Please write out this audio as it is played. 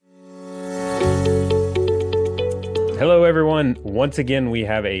Hello, everyone. Once again, we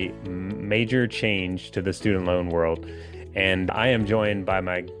have a major change to the student loan world, and I am joined by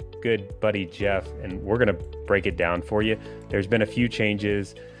my good buddy Jeff, and we're going to break it down for you. There's been a few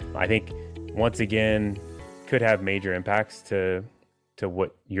changes. I think once again could have major impacts to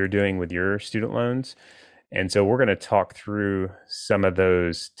what you're doing with your student loans. And so we're going to talk through some of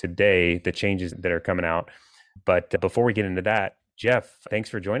those today, the changes that are coming out. But before we get into that, Jeff,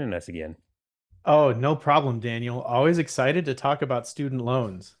 thanks for joining us again. Oh, no problem, Daniel. Always excited to talk about student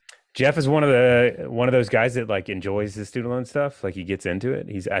loans. Jeff is one of those guys that like enjoys the student loan stuff. Like he gets into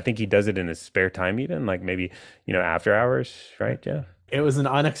it. I think he does it in his spare time even, like maybe, after hours, right, Jeff? It was an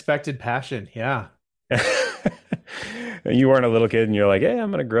unexpected passion. Yeah. You weren't a little kid and you're like, "Hey, I'm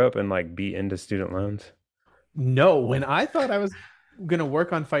gonna grow up and like be into student loans." No, when I thought I was going to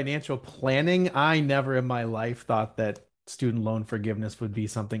work on financial planning, I never in my life thought that student loan forgiveness would be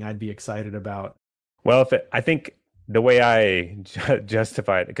something I'd be excited about. Well, I think the way I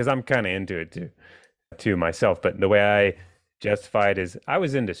justify it, because I'm kind of into it too myself, but the way I justify it is I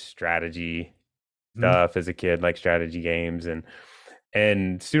was into strategy Hmm. stuff as a kid, like strategy games,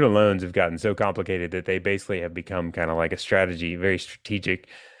 and student loans have gotten so complicated that they basically have become kind of like a strategy, very strategic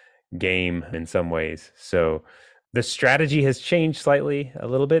game in some ways. So the strategy has changed slightly a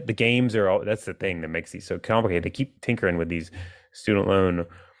little bit. The games are all, that's the thing that makes these so complicated. They keep tinkering with these student loan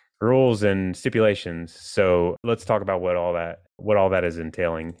rules and stipulations. So let's talk about what all that is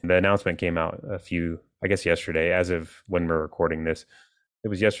entailing. The announcement came out I guess yesterday, as of when we're recording this. It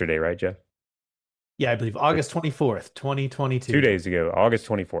was yesterday, right, Jeff? Yeah, I believe August 24th, 2 2022. days ago, August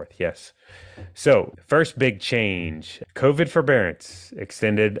 24th. Yes. So, first big change, COVID forbearance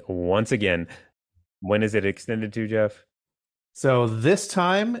extended once again. When is it extended to, Jeff? So this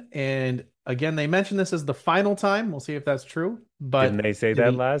time, and again, they mentioned this as the final time. We'll see if that's true. Didn't But they say to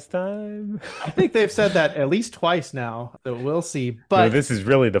that the last time? I think they've said that at least twice now. So we'll see. No, But this is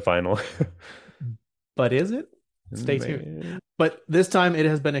really the final. is it? Stay tuned. Man. But this time it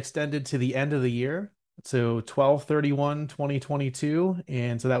has been extended to the end of the year. So 12/31/2022.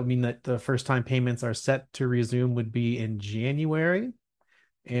 And so that would mean that the first time payments are set to resume would be in January.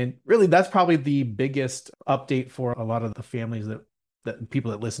 And really, that's probably the biggest update for a lot of the families that people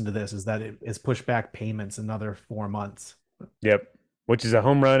that listen to this is that it is pushed back payments another 4 months. Yep. Which is a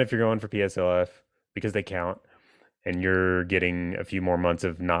home run if you're going for PSLF because they count and you're getting a few more months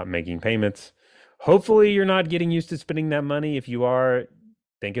of not making payments. Hopefully, you're not getting used to spending that money. If you are,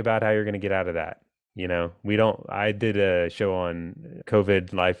 think about how you're going to get out of that. We don't, I did a show on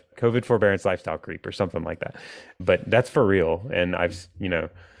COVID forbearance lifestyle creep or something like that. But that's for real. And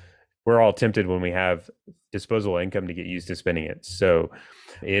we're all tempted when we have disposable income to get used to spending it. So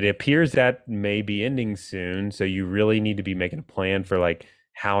it appears that may be ending soon. So you really need to be making a plan for like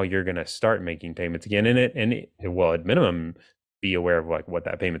how you're going to start making payments again well, at minimum, be aware of like what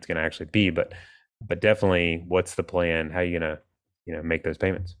that payment's going to actually be. But definitely what's the plan? How you going to, make those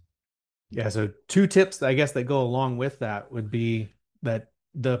payments? Yeah, so two tips I guess that go along with that would be that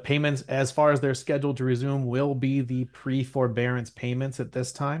the payments, as far as they're scheduled to resume, will be the pre-forbearance payments at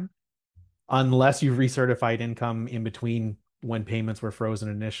this time, unless you've recertified income in between when payments were frozen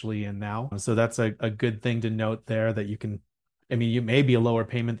initially and now. So that's a good thing to note there that you can, I mean, you may be a lower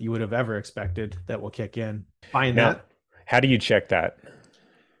payment that you would have ever expected that will kick in. Find Now, that. how do you check that?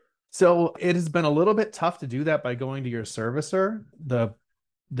 So it has been a little bit tough to do that by going to your servicer.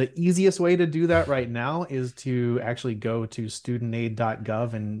 The easiest way to do that right now is to actually go to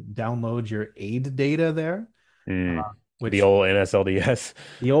studentaid.gov and download your aid data there, Mm, the which old NSLDS.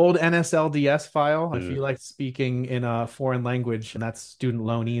 the old NSLDS file, if Ugh. you like speaking in a foreign language, and that's student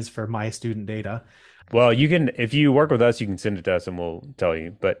loanees for my student data. Well, you can, if you work with us, you can send it to us and we'll tell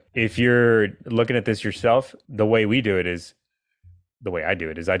you. But if you're looking at this yourself, the way I do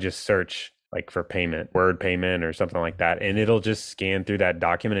it is I just search like for payment, word payment or something like that, and it'll just scan through that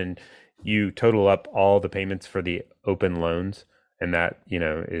document and you total up all the payments for the open loans. And that,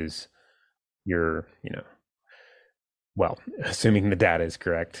 is your, well, assuming the data is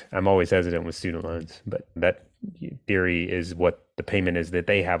correct. I'm always hesitant with student loans, but that theory is what the payment is that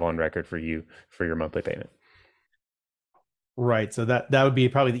they have on record for you for your monthly payment. Right. So that would be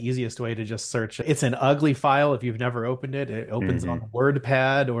probably the easiest way to just search. It's an ugly file if you've never opened it. It opens Hmm. on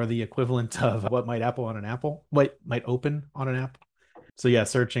WordPad or the equivalent of what might open on an Apple. So yeah,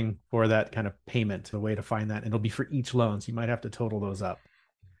 searching for that kind of payment, a way to find that. And it'll be for each loan. So you might have to total those up.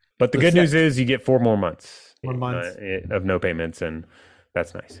 But the The good news set is you get 4 more months 1 month. of no payments, and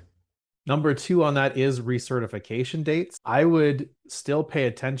that's nice. Number two on that is recertification dates. I would still pay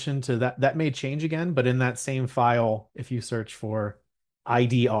attention to that. That may change again, but in that same file, if you search for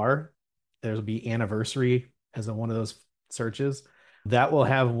IDR, there'll be anniversary as one of those searches. That will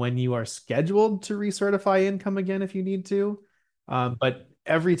have when you are scheduled to recertify income again if you need to. But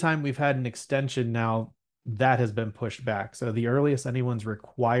every time we've had an extension now, that has been pushed back. So the earliest anyone's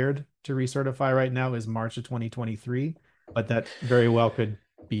required to recertify right now is March of 2023, but that very well could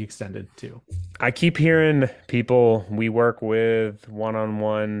be extended too. I keep hearing people we work with one on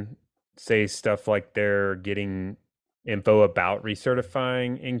one say stuff like they're getting info about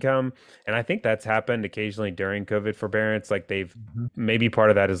recertifying income. And I think that's happened occasionally during COVID forbearance. Like they've Mhm. maybe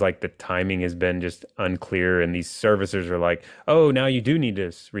part of that is like the timing has been just unclear. And these servicers are like, oh, now you do need to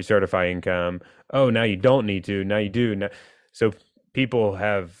recertify income. Oh, now you don't need to. Now you do. Now. So people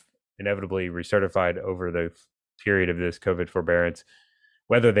have inevitably recertified over the period of this COVID forbearance,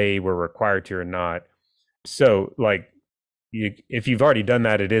 whether they were required to or not. So, like, if you've already done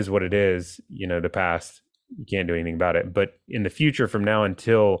that, it is what it is. The past, you can't do anything about it. But in the future, from now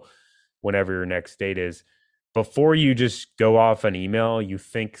until whenever your next date is, before you just go off an email you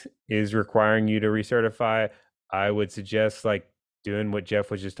think is requiring you to recertify, I would suggest like doing what Jeff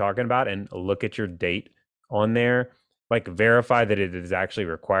was just talking about and look at your date on there, like verify that it is actually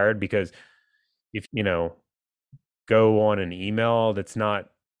required. Because if go on an email that's not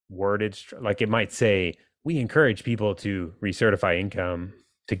worded like it might say, we encourage people to recertify income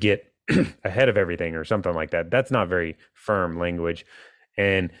to get ahead of everything or something like that. That's not very firm language.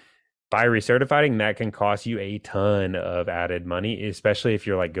 And by recertifying, that can cost you a ton of added money, especially if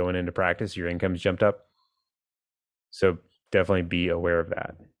you're like going into practice, your income's jumped up. So definitely be aware of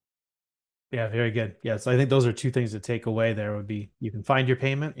that. Yeah, very good. Yeah, so I think those are two things to take away there would be you can find your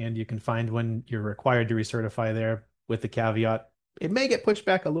payment and you can find when you're required to recertify there with the caveat it may get pushed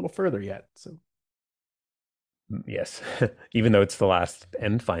back a little further yet. So Yes, even though it's the last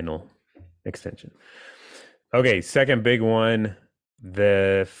and final extension. Okay, second big one,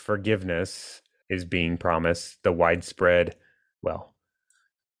 the forgiveness is being promised, the widespread, well,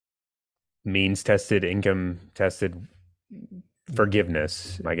 means tested, income tested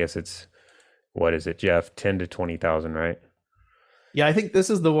forgiveness. I guess it's, what is it, Jeff? 10 to 20,000, right? yeah, I think this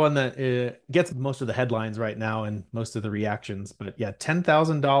is the one that gets most of the headlines right now and most of the reactions. But yeah,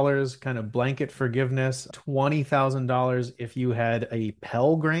 $10,000 kind of blanket forgiveness, $20,000 if you had a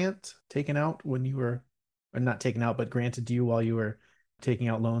Pell Grant taken out when you were, or not taken out, but granted to you while you were taking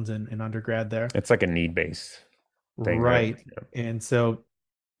out loans in undergrad there. It's like a need-based thing, right? Right. And so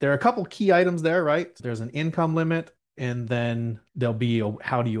there are a couple key items there, right? There's an income limit, and then there'll be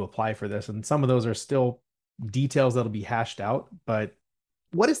how do you apply for this? And some of those are still details that'll be hashed out. But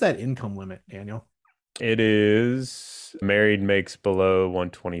what is that income limit, Daniel? It is married makes below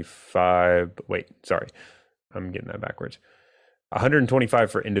 125. Wait, sorry. I'm getting that backwards.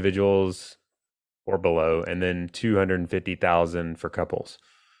 125 for individuals or below, and then 250,000 for couples.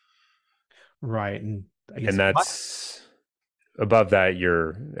 Right. And I And guess what? that's above that,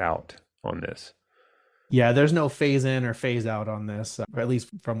 you're out on this. Yeah, there's no phase in or phase out on this, or at least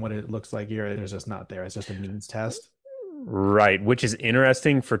from what it looks like here. There's just not there. It's just a means test. Right, which is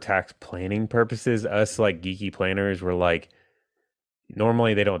interesting for tax planning purposes. Us like geeky planners were like,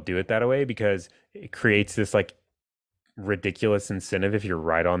 normally they don't do it that way because it creates this like ridiculous incentive if you're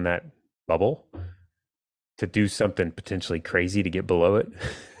right on that bubble to do something potentially crazy to get below it.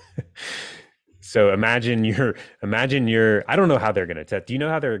 So imagine you're I don't know how they're going to test. Do you know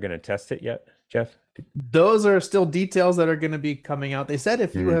how they're going to test it yet, Jeff? Those are still details that are going to be coming out. They said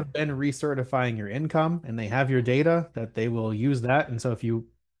if you Mm. have been recertifying your income and they have your data, that they will use that. And so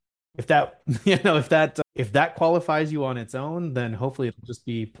if that if that qualifies you on its own, then hopefully it'll just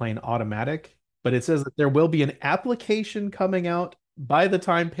be plain automatic. But it says that there will be an application coming out by the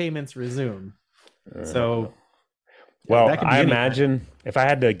time payments resume. Uh, So well, that could I be anytime. imagine if I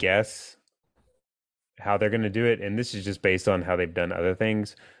had to guess how they're going to do it, and this is just based on how they've done other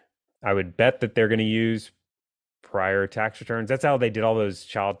things, I would bet that they're going to use prior tax returns. That's how they did all those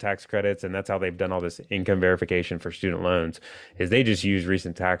child tax credits, and that's how they've done all this income verification for student loans, is they just use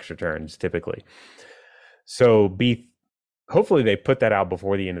recent tax returns typically. So be hopefully they put that out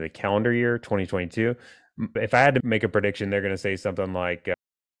before the end of the calendar year 2022. If I had to make a prediction, they're going to say something like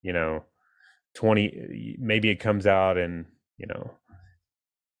you know 20, maybe it comes out in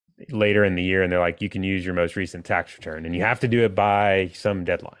later in the year and they're like, you can use your most recent tax return and you have to do it by some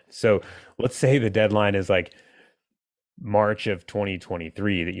deadline. So let's say the deadline is like March of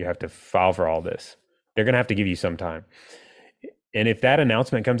 2023 that you have to file for all this. They're going to have to give you some time. And if that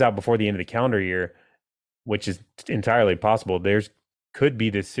announcement comes out before the end of the calendar year, which is entirely possible, there's could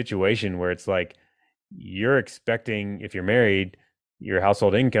be this situation where it's like you're expecting, if you're married, your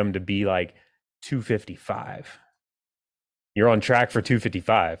household income to be like 255. You're on track for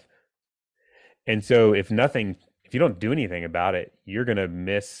 255. And so if you don't do anything about it, you're going to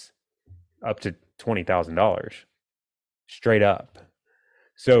miss up to $20,000 straight up.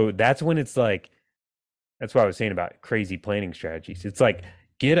 So that's when it's like, that's what I was saying about crazy planning strategies. It's like,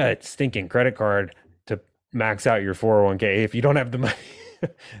 get a stinking credit card to max out your 401k if you don't have the money.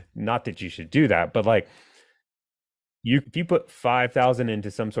 Not that you should do that, but like if you put 5,000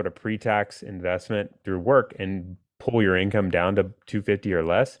 into some sort of pre-tax investment through work and pull your income down to 250 or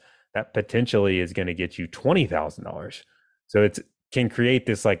less, that potentially is going to get you $20,000. So it's can create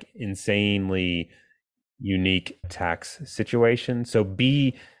this like insanely unique tax situation. So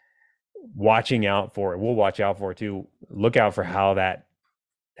be watching out for it. We'll watch out for it too. Look out for how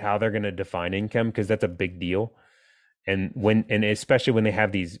they're going to define income because that's a big deal. And especially when they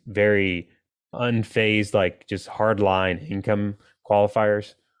have these very unfazed, like just hard line income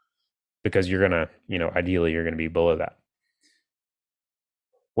qualifiers, because you're gonna, ideally you're gonna be below that.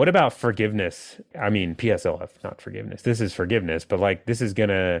 What about forgiveness? I mean, PSLF, not forgiveness. This is forgiveness, but like this is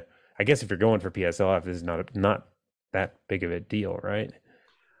gonna, I guess if you're going for PSLF, this is not that big of a deal, right?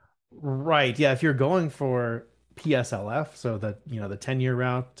 Right. Yeah. If you're going for PSLF, so the 10-year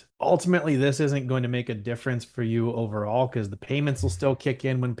route, ultimately this isn't going to make a difference for you overall because the payments will still kick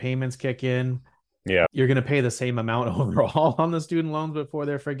in when payments kick in. Yeah. You're going to pay the same amount overall on the student loans before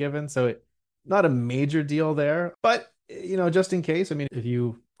they're forgiven. So not a major deal there. But, just in case, I mean, if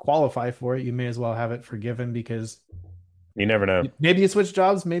you qualify for it, you may as well have it forgiven because You never know. maybe you switch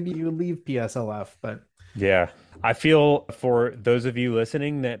jobs, maybe you leave PSLF, but Yeah. I feel for those of you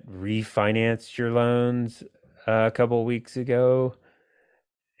listening that refinanced your loans a couple of weeks ago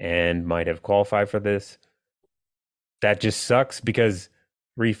and might have qualified for this, that just sucks because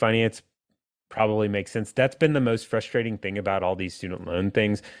refinance probably makes sense. That's been the most frustrating thing about all these student loan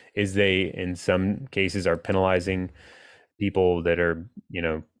things is they in some cases are penalizing people that are,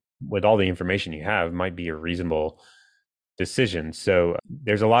 with all the information you have might be a reasonable decision. So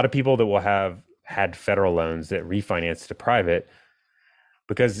there's a lot of people that will have had federal loans that refinance to private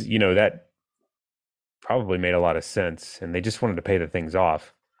because, that probably made a lot of sense and they just wanted to pay the things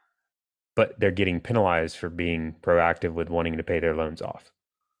off, but they're getting penalized for being proactive with wanting to pay their loans off.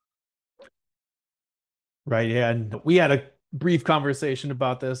 right. Yeah. And we had a brief conversation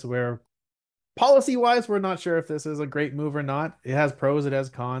about this where policy wise, we're not sure if this is a great move or not. It has pros, it has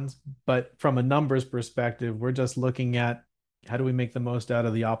cons, but from a numbers perspective, we're just looking at how do we make the most out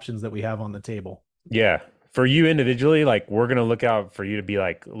of the options that we have on the table. Yeah. For you individually, like we're going to look out for you to be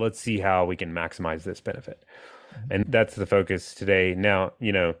like, let's see how we can maximize this benefit. And that's the focus today. Now,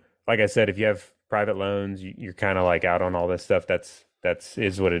 like I said, if you have private loans, you're kind of like out on all this stuff. That's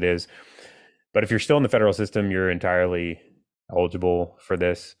is what it is. But if you're still in the federal system, you're entirely eligible for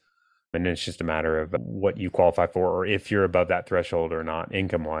this. And it's just a matter of what you qualify for or if you're above that threshold or not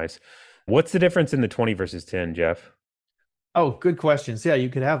income wise. What's the difference in the 20 versus 10, Jeff? Oh, good questions. Yeah, you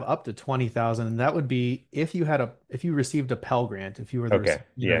could have up to 20,000, and that would be if you received a Pell Grant, if you were the Okay.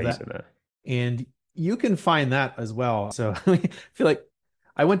 recipient Yeah, of you that. said that. And you can find that as well. So I feel like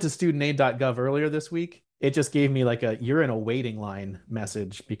I went to studentaid.gov earlier this week. It just gave me like you're in a waiting line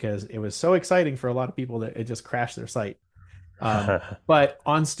message because it was so exciting for a lot of people that it just crashed their site. But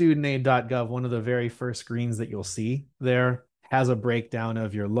on studentaid.gov, one of the very first screens that you'll see there has a breakdown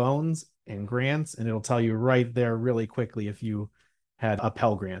of your loans and grants, and it'll tell you right there really quickly if you had a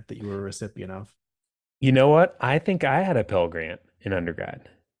Pell Grant that you were a recipient of. You know what? I think I had a Pell Grant in undergrad.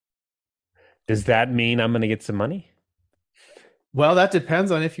 Does that mean I'm going to get some money? Well, that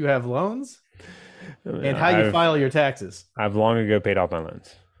depends on if you have loans and how you I've file your taxes. I've long ago paid off my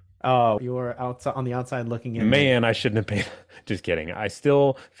loans. Oh, you're outside on the outside looking in there. Man, I shouldn't have paid. Just kidding. I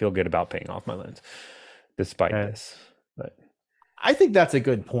still feel good about paying off my loans despite Okay. this. But I think that's a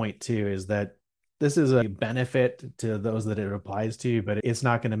good point too, is that this is a benefit to those that it applies to, but it's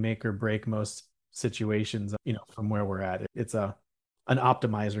not going to make or break most situations, from where we're at. It's an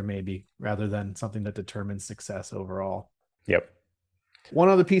optimizer maybe rather than something that determines success overall. yep. One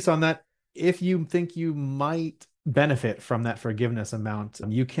other piece on that, if you think you might benefit from that forgiveness amount,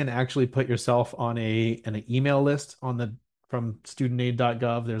 you can actually put yourself on an email list from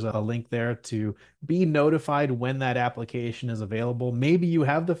studentaid.gov. There's a link there to be notified when that application is available. Maybe you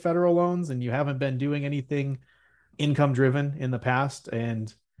have the federal loans and you haven't been doing anything income driven in the past,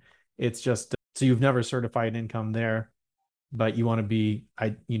 and it's just so you've never certified income there, but you want to be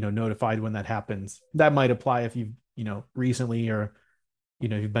notified when that happens. That might apply if you've recently or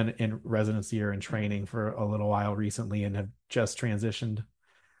you've been in residency or in training for a little while recently and have just transitioned,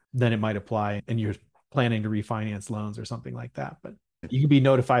 then it might apply and you're planning to refinance loans or something like that. But you can be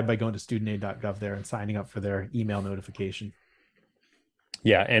notified by going to studentaid.gov there and signing up for their email notification.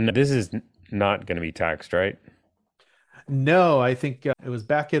 Yeah, and this is not going to be taxed, right? No, I think it was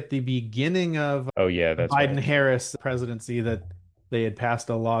back at the beginning of Oh yeah, the that's right. Biden-Harris presidency that they had passed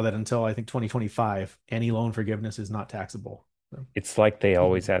a law that until I think 2025, any loan forgiveness is not taxable. So, It's like they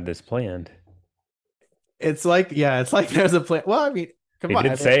always had this planned. it's like, yeah, it's like there's a plan. Well, I mean, come They on. did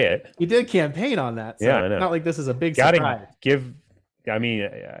I mean, say it. he did campaign on that, Yeah, so I it's know. not like this is a big Got to surprise. give. I mean,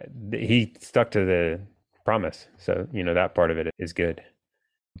 he stuck to the promise, so that part of it is good.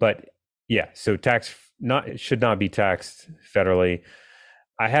 But yeah, so tax not should not be taxed federally.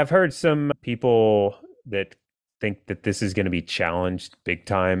 I have heard some people that think that this is going to be challenged big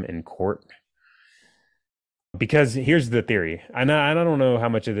time in court. Because here's the theory. I don't know how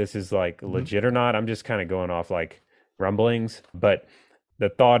much of this is like Mhm. legit or not. I'm just kind of going off like rumblings. But the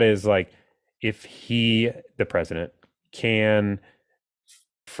thought is like if he, the president, can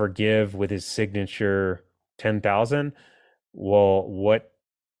forgive with his signature 10,000, well, what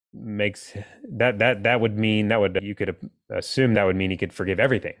makes that would mean that would you could assume that would mean he could forgive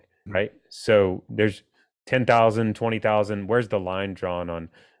everything, right? So there's 10,000, 20,000. Where's the line drawn on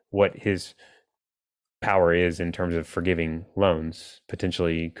what his power is in terms of forgiving loans?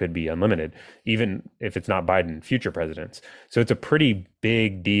 Potentially could be unlimited, even if it's not Biden, future presidents. So it's a pretty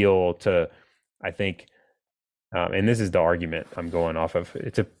big deal to, I think, and this is the argument I'm going off of.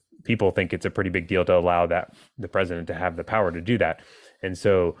 People think it's a pretty big deal to allow that the president to have the power to do that, and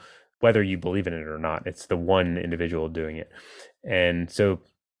so whether you believe in it or not, it's the one individual doing it, and so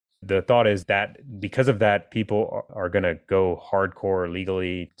the thought is that because of that, people are going to go hardcore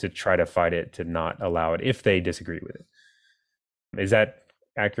legally to try to fight it to not allow it if they disagree with it. Is that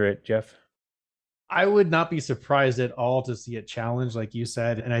accurate, Jeff? I would not be surprised at all to see it challenged, like you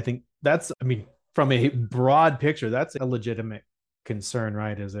said. And I think that's, I mean, from a broad picture, that's a legitimate concern,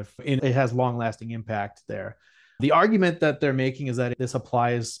 right? As if it has long lasting impact there. The argument that they're making is that this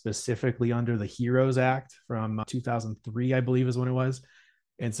applies specifically under the HEROES Act from 2003, I believe is when it was.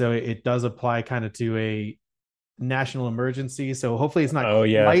 And so it does apply kind of to a national emergency. So hopefully it's not Oh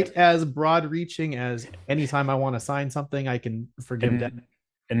yeah, quite as broad reaching as anytime I want to sign something, I can forgive debt.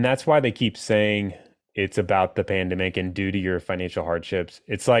 and that's why they keep saying it's about the pandemic and due to your financial hardships.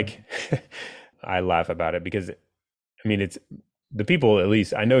 It's like I laugh about it because I mean it's the people, at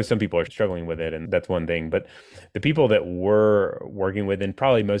least I know some people are struggling with it, and that's one thing, but the people that we're working with, and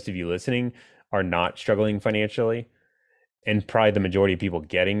probably most of you listening, are not struggling financially. And probably the majority of people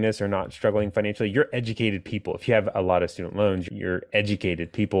getting this are not struggling financially. You're educated people. If you have a lot of student loans, you're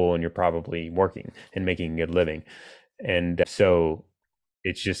educated people and you're probably working and making a good living. And so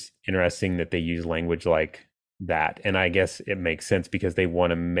it's just interesting that they use language like that. And I guess it makes sense because they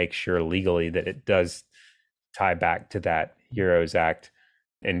want to make sure legally that it does tie back to that Heroes Act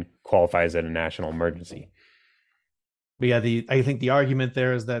and qualifies as a national emergency. But yeah, I think the argument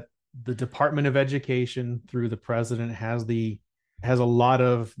there is that the Department of Education through the president has a lot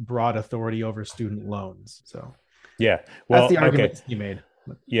of broad authority over student loans. So Yeah. that's Well, the okay. argument he made.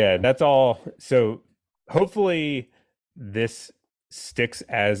 Yeah, that's all. So hopefully this sticks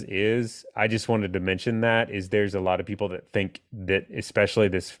as is. I just wanted to mention that is there's a lot of people that think that especially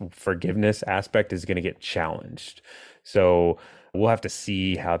this forgiveness aspect is going to get challenged. So we'll have to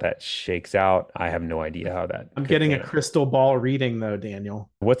see how that shakes out. I have no idea how that I'm could getting a pan out. crystal ball reading though, Daniel.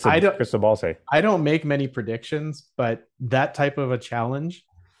 What's I the don't crystal ball say? I don't make many predictions, but that type of a challenge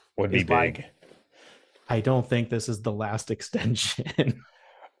Would be is why big. I don't think this is the last extension.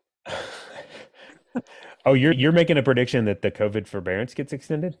 Oh, you're making a prediction that the COVID forbearance gets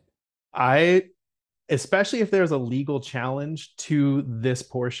extended? I especially if there's a legal challenge to this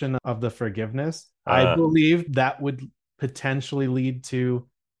portion of the forgiveness, I Uh, believe that would potentially lead to,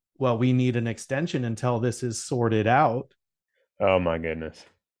 well, we need an extension until this is sorted out. oh my goodness.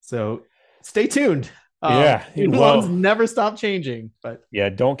 So stay tuned. Yeah. Student loans Well, never stop changing, but yeah,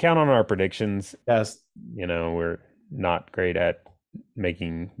 don't count on our predictions. yes. We're not great at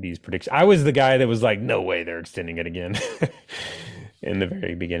making these predictions. I was the guy that was like, no way they're extending it again in the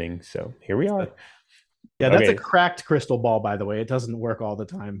very beginning. So here we are. Yeah, that's a Okay. cracked crystal ball, by the way. It doesn't work all the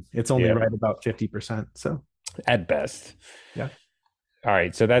time. It's only Yeah. right about 50%. So At best. yeah. All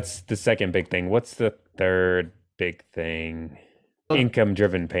right. So that's the second big thing. What's the third big thing? So, Income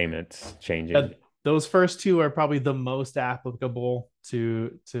driven payments changing. those first two are probably the most applicable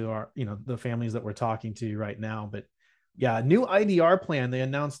to our, the families that we're talking to right now. But yeah, new IDR plan. They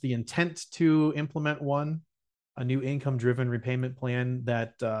announced the intent to implement one, a new income driven repayment plan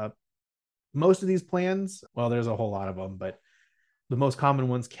that most of these plans, well, there's a whole lot of them, but the most common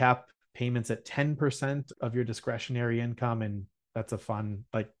ones cap payments at 10% of your discretionary income. And that's a fun,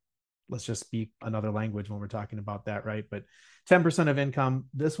 like let's just speak another language when we're talking about that, right? But 10% of income,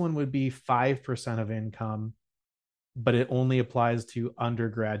 this one would be 5% of income, but it only applies to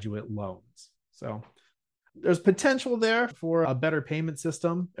undergraduate loans. So there's potential there for a better payment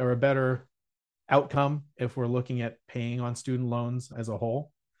system or a better outcome if we're looking at paying on student loans as a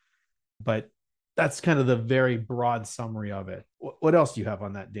whole. But that's kind of the very broad summary of it. What else do you have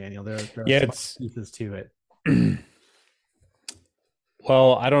on that, Daniel? There are Yeah, some it's pieces to it.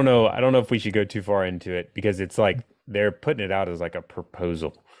 well, I don't know. I don't know if we should go too far into it because it's like they're putting it out as like a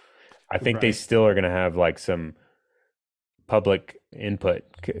proposal. I think they Right. still are going to have like some public input.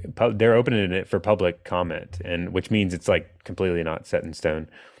 They're opening it for public comment, and which means it's like completely not set in stone.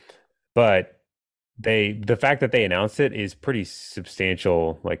 But the fact that they announced it is pretty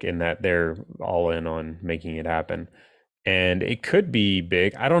substantial, like in that they're all in on making it happen. And it could be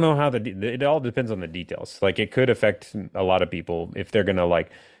big. I don't know how it all depends on the details. Like it could affect a lot of people if they're gonna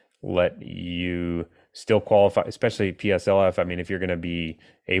like let you still qualify, especially PSLF. I mean, if you're gonna be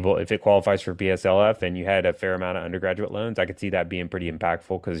able, if it qualifies for PSLF and you had a fair amount of undergraduate loans, I could see that being pretty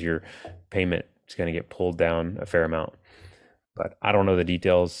impactful because your payment is gonna get pulled down a fair amount. But I don't know the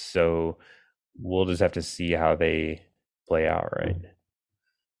details, so we'll just have to see how they play out, right?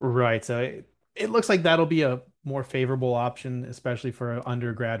 Right. So it looks like that'll be a more favorable option, especially for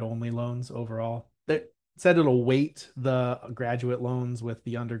undergrad only loans overall. They said it'll weight the graduate loans with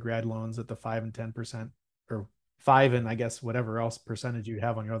the undergrad loans at the 5 and 10%, or five and I guess whatever else percentage you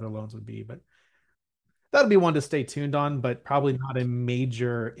have on your other loans would be. But that'll be one to stay tuned on, but probably not a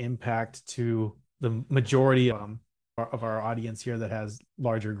major impact to the majority of our audience here that has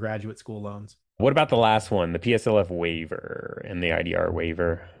larger graduate school loans. What about the last one, the PSLF waiver and the IDR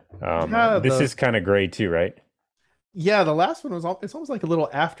waiver? Yeah, This the is kind of gray too, right? Yeah, the last one was it's almost like a little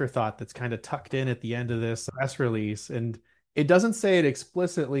afterthought that's kind of tucked in at the end of this press release. And it doesn't say it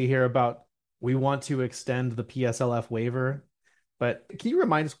explicitly here about we want to extend the PSLF waiver. But can you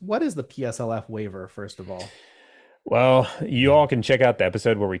remind us what is the PSLF waiver, first of all? Well, you all can check out the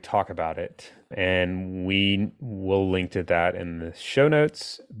episode where we talk about it, and we will link to that in the show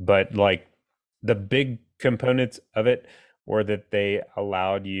notes. But like the big components of it were that they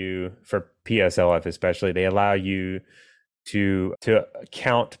allowed you for PSLF especially, they allow you to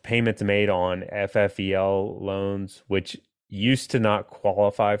count payments made on FFEL loans, which used to not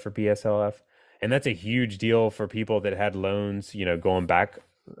qualify for PSLF. And that's a huge deal for people that had loans, going back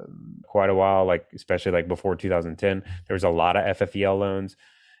quite a while, like especially like before 2010. There was a lot of FFEL loans.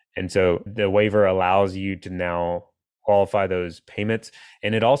 And so the waiver allows you to now qualify those payments.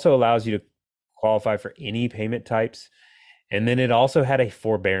 And it also allows you to qualify for any payment types. And then it also had a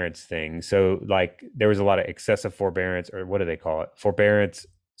forbearance thing. So like there was a lot of excessive forbearance, or what do they call it? Forbearance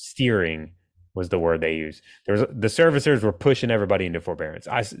steering was the word they used. There was the servicers were pushing everybody into forbearance.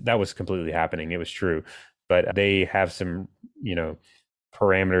 That was completely happening. It was true, but they have some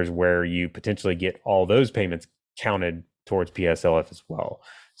parameters where you potentially get all those payments counted towards PSLF as well.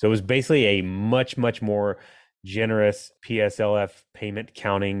 So it was basically a much more generous PSLF payment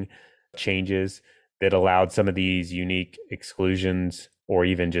counting changes that allowed some of these unique exclusions or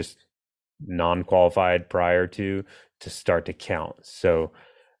even just non-qualified prior to start to count. So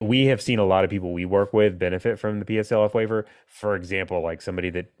we have seen a lot of people we work with benefit from the PSLF waiver. For example, like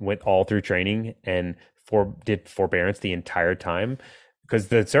somebody that went all through training and did forbearance the entire time, because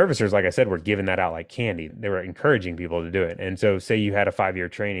the servicers, like I said, were giving that out like candy. They were encouraging people to do it. And so say you had a 5-year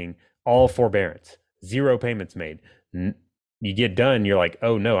training, all forbearance, zero payments made. You get done, you're like,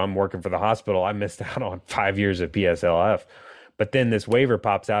 oh no, I'm working for the hospital. I missed out on 5 years of PSLF. But then this waiver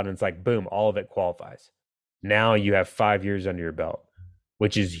pops out and it's like, boom, all of it qualifies. Now you have 5 years under your belt,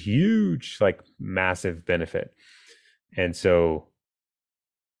 which is huge, like massive benefit. And so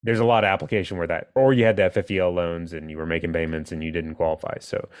there's a lot of application where that, or you had the FFEL loans and you were making payments and you didn't qualify.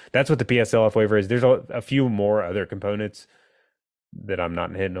 So that's what the PSLF waiver is. There's a few more other components that I'm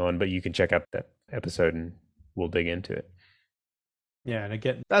not hitting on, but you can check out that episode and we'll dig into it. Yeah, and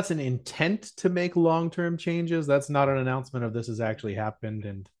again, that's an intent to make long-term changes. That's not an announcement of this has actually happened.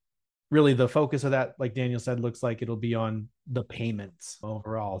 And really the focus of that, like Daniel said, looks like it'll be on the payments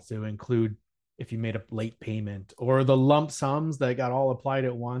overall to include if you made a late payment or the lump sums that got all applied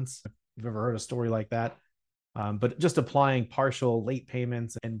at once. If you've ever heard a story like that. But just applying partial late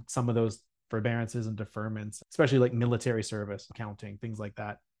payments and some of those forbearances and deferments, especially like military service accounting, things like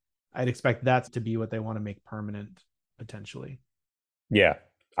that. I'd expect that to be what they want to make permanent potentially. Yeah.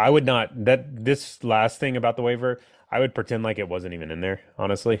 I would not that this last thing about the waiver, I would pretend like it wasn't even in there,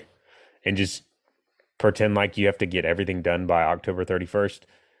 honestly, and just pretend like you have to get everything done by October 31st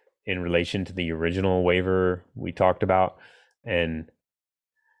in relation to the original waiver we talked about. And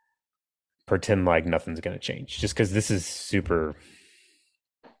pretend like nothing's going to change just because this is super.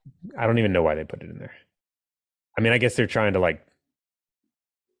 I don't even know why they put it in there. I mean, I guess they're trying to like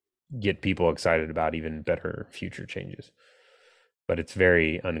get people excited about even better future changes, but it's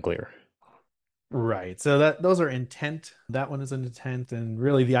very unclear. Right. So that those are intent. That one is an intent, and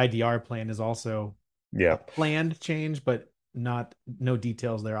really the IDR plan is also a Yeah. planned change, but not no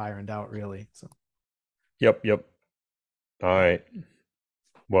details there ironed out really. So Yep. Yep. All right.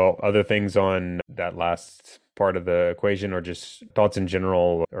 Well, other things on that last part of the equation, or just thoughts in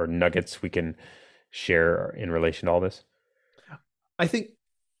general, or nuggets we can share in relation to all this? I think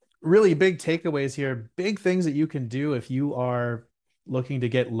really big takeaways here, big things that you can do if you are looking to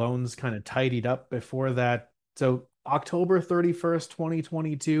get loans kind of tidied up before that. So October 31st,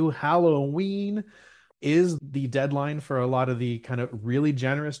 2022, Halloween is the deadline for a lot of the kind of really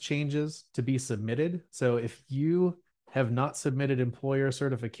generous changes to be submitted. So if you have not submitted employer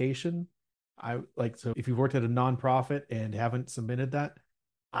certification, so if you've worked at a nonprofit and haven't submitted that,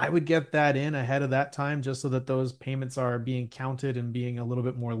 I would get that in ahead of that time just so that those payments are being counted and being a little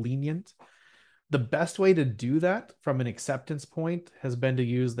bit more lenient. The best way to do that from an acceptance point has been to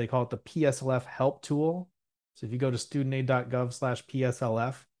use, they call it the PSLF help tool. So if you go to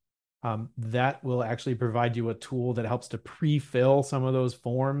studentaid.gov/PSLF, that will actually provide you a tool that helps to pre-fill some of those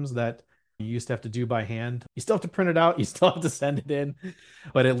forms that you used to have to do by hand. You still have to print it out, you still have to send it in,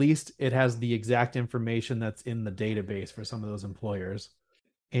 but at least it has the exact information that's in the database for some of those employers.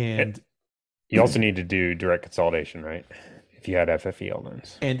 It, And you also need to do direct consolidation, right? If you had FFEL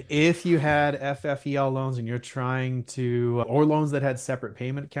loans. and if you had FFEL loans and you're trying to, or loans that had separate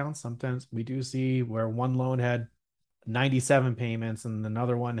payment accounts, sometimes we do see where one loan had 97 payments and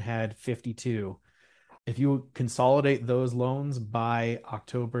another one had 52. If you consolidate those loans by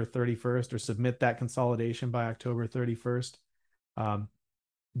October 31st or submit that consolidation by October 31st, um,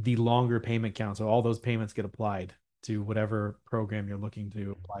 the longer payment count, so all those payments get applied to whatever program you're looking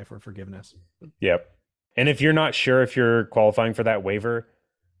to apply for forgiveness. Yep. And if you're not sure if you're qualifying for that waiver,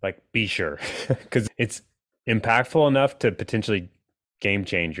 like be sure because it's impactful enough to potentially game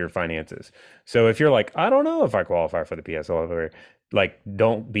change your finances. So if you're like, I don't know if I qualify for the PSL waiver, like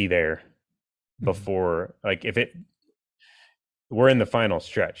don't be there Mhm. before, like if it, we're in the final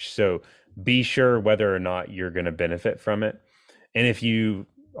stretch. So be sure whether or not you're going to benefit from it. And if you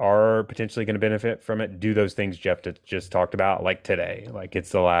are potentially going to benefit from it, do those things Jeff just talked about, like today. Like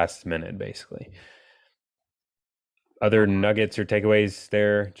it's the last minute, basically. Other nuggets or takeaways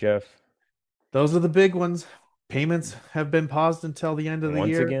there, Jeff? Those are the big ones. Payments have been paused until the end of the Once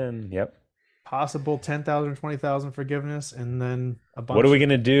year. again, yep. Possible 10,000, 20,000 forgiveness, and then a What are bunch we of going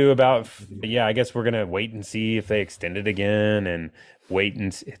to do about, yeah, I guess we're going to wait and see if they extend it again and wait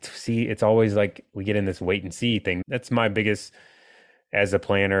and see. It's always like we get in this wait and see thing. That's my biggest, as a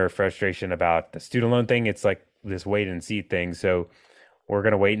planner, frustration about the student loan thing. It's like this wait and see thing. So we're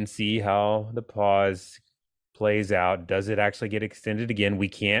going to wait and see how the pause plays out. Does it actually get extended again? We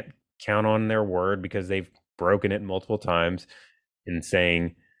can't count on their word because they've broken it multiple times in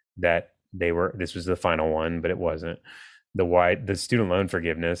saying that this was the final one, but it wasn't. The student loan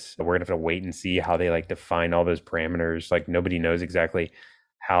forgiveness, we're gonna have to wait and see how they like define all those parameters. Like nobody knows exactly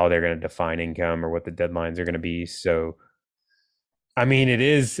how they're going to define income or what the deadlines are going to be. So I mean, it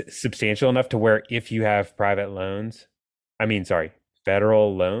is substantial enough to where if you have private loans, I mean, sorry,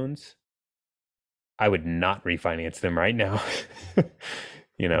 federal loans, I would not refinance them right now.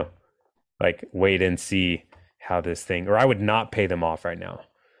 You know, like wait and see how this thing, or I would not pay them off right now.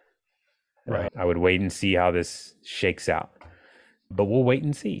 right. I would wait and see how this shakes out. But we'll wait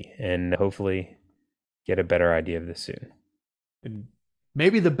and see and hopefully get a better idea of this soon. And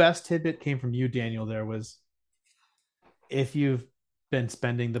maybe the best tidbit came from you, Daniel. There was if you've been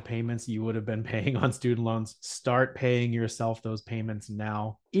spending the payments you would have been paying on student loans, start paying yourself those payments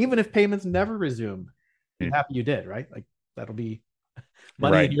now. Even if payments never resume, be Mm. happy you did, right? Like that'll be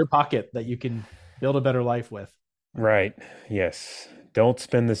money in Right. your pocket that you can build a better life with. Right. Yes. Don't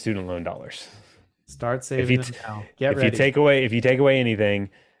spend the student loan dollars. Start If saving you them now. Get if you ready. take away anything,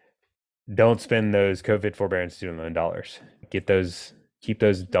 don't spend those COVID forbearance student loan dollars. Keep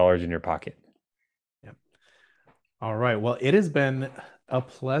those dollars in your pocket. Yep. All right. Well, it has been a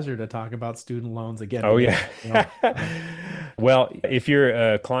pleasure to talk about student loans again Oh today. yeah. You know, Well, if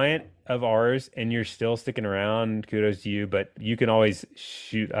you're a client of ours and you're still sticking around, kudos to you, but you can always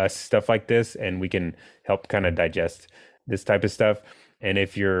shoot us stuff like this and we can help kind of digest this type of stuff. And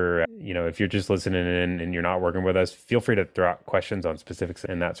if you're, if you're just listening in and you're not working with us, feel free to throw out questions on specifics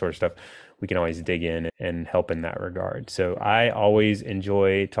and that sort of stuff. We can always dig in and help in that regard. So I always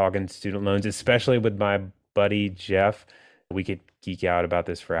enjoy talking student loans, especially with my buddy Jeff. We could geek out about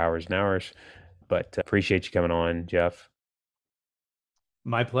this for hours and hours, but appreciate you coming on, Jeff.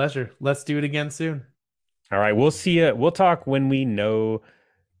 My pleasure. Let's do it again soon. All right, we'll see you. We'll talk when we know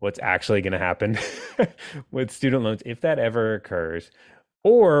what's actually going to happen with student loans, if that ever occurs,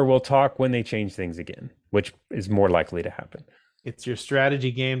 or we'll talk when they change things again, which is more likely to happen. It's your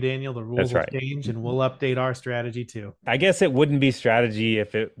strategy game, Daniel. The rules That's will right. change and we'll update our strategy too. I guess it wouldn't be strategy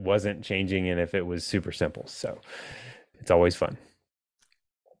if it wasn't changing and if it was super simple. So it's always fun.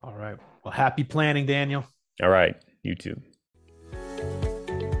 All right. Well, happy planning, Daniel. All right, you too.